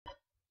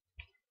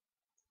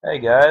Hey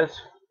guys,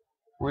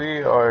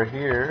 we are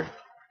here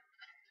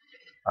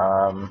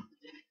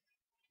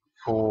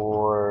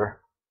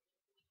for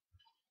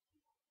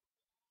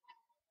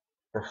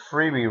the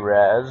freebie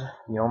Razz,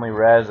 the only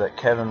Razz that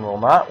Kevin will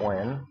not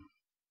win.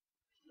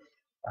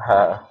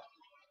 Uh,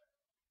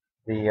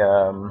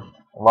 the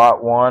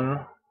Lot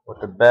 1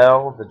 with the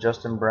Bell, the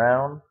Justin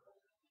Brown,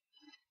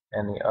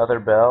 and the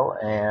other Bell,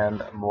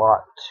 and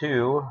Lot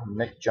 2,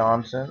 Nick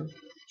Johnson,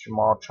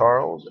 Jamal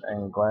Charles,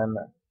 and Glenn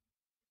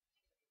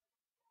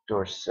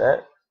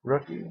Dorsett,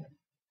 rookie.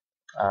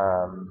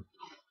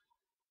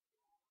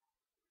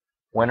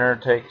 Winner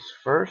takes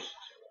first,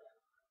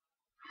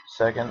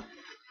 second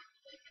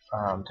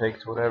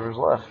takes whatever's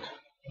left.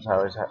 That's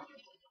how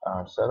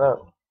he's set up.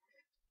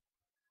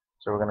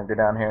 So we're going to go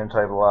down here and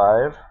type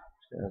live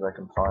as soon as I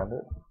can find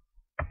it.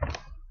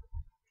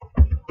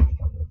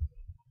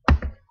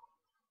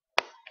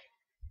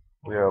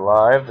 We are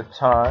live. The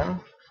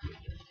time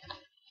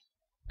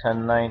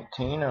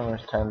 10:19,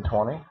 almost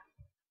 10:20.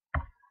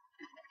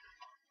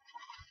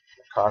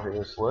 Copy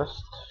this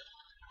list.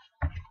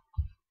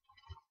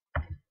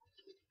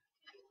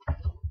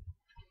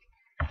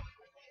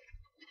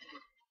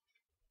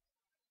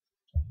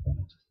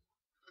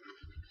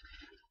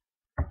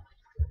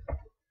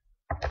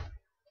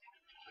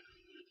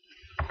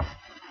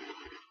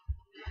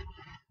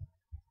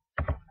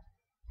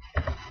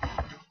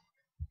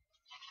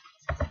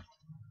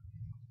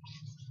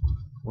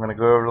 I'm going to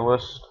go over the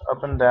list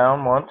up and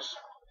down once.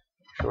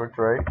 Sure it's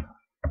right.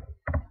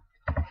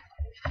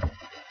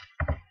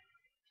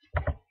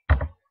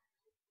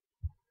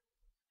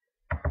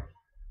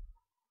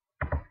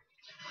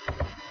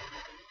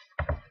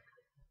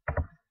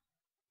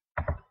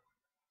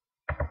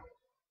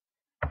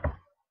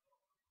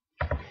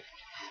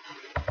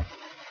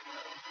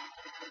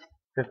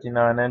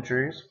 '59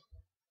 entries.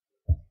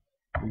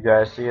 You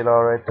guys see it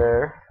all right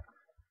there.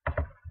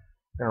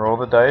 Gonna roll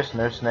the dice.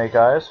 No snake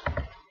eyes.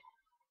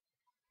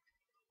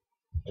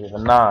 We have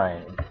a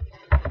 9.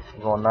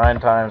 We're going 9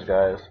 times,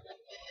 guys.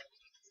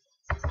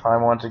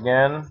 Time once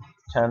again.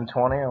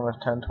 10:20,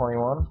 almost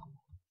 10:21.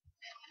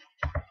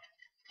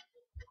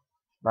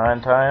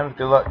 9 times.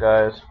 Good luck,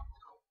 guys.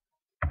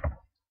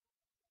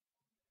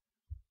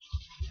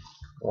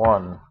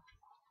 1,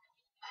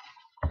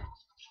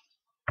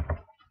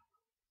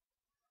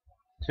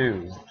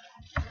 2,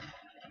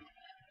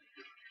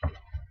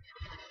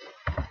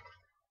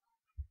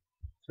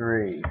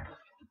 3,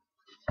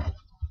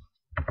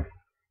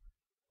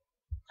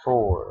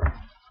 4,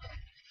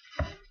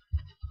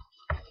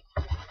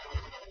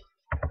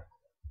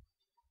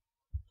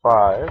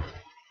 5,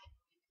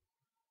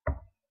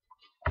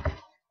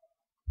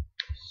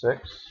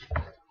 6,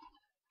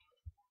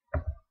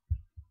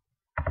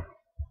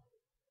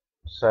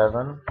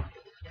 7,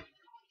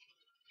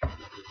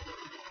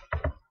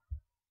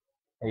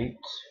 8.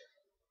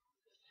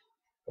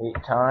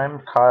 8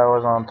 times. Kyle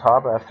is on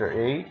top after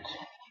 8.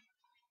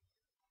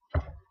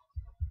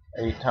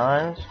 8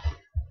 times.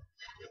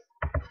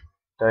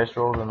 Dice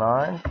rolls a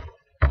 9.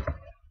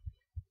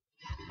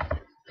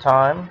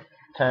 Time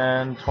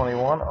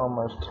 10:21,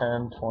 almost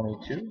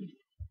 10:22.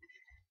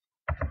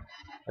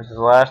 This is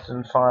the last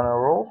and final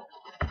roll.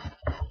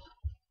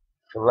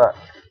 Good luck.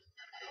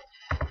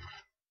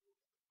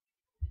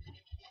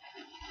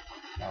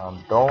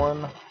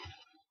 Dolan,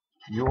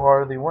 you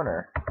are the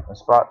winner in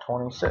spot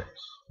 26.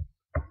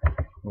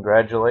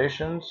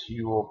 Congratulations.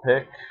 You will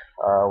pick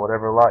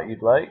whatever lot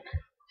you'd like.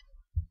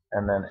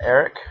 And then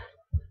Eric,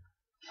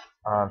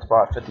 on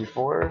spot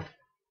 54,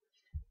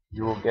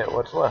 you will get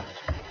what's left.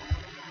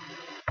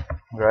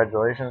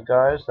 Congratulations,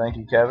 guys. Thank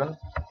you, Kevin.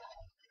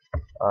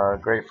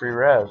 Great free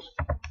Razz.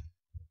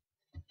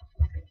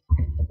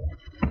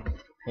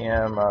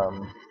 PM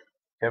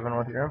Kevin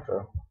with your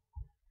info.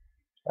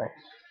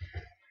 Thanks.